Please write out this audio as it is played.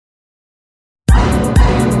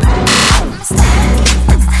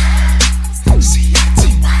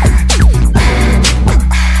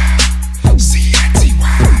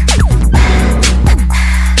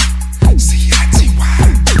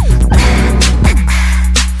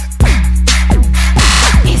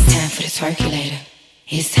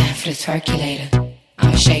It's time for the twerkulator.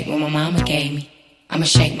 I'ma shake what my mama gave me. I'ma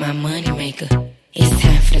shake my money maker. It's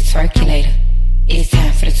time for the twerkulator. It's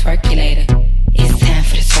time for the twerkulator. It's time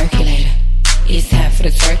for the twerkulator. It's time for the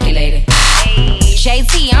twerkulator.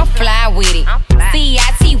 JT, I'm fly with it.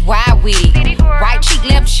 CITY with it. Right cheek,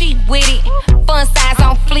 left cheek with it. Fun size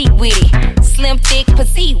on fleet with it. Slim, thick,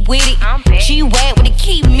 petite with it. G-Wag with the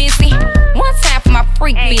key missing. One time for my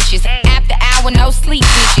freak bitches. After hour, no sleep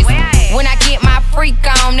bitches. When I get my freak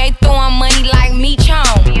on, they throwing money like me chon.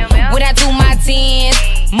 When I do my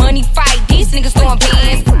dance, money fight, these niggas throwing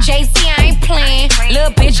bands. JC, I ain't playing.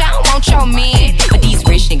 Little bitch, I don't want your man. But these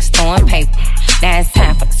rich niggas throwing paper. Now it's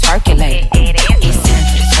time for the twerkulator. It's time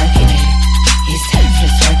for the twerkulator. It's time for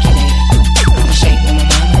the twerkulator. I'ma shake what my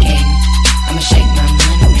mama gave me. I'ma shake my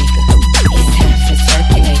money maker. It's time for the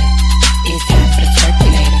twerkulator. It's time for the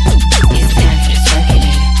twerkulator. It's time for the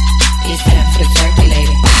twerkulator. It's time for the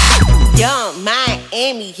twerkulator. Young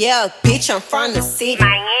Miami, yeah, bitch, I'm from the city.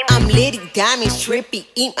 I'm litty, diamonds, trippy,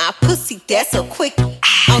 eat my pussy, that's a quickie.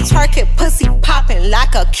 I'm twerking, pussy popping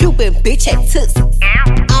like a Cuban bitch at Tootsie.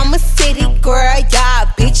 I'm a city girl, y'all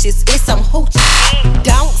bitches, it's some hoochie.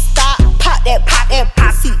 Don't stop, pop that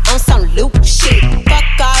pussy on some loop shit. Fuck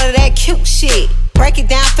all of that cute shit, break it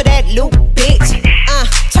down for that loop, bitch.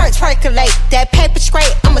 Twerkulate, that paper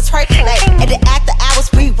straight, I'ma twerkulate. At the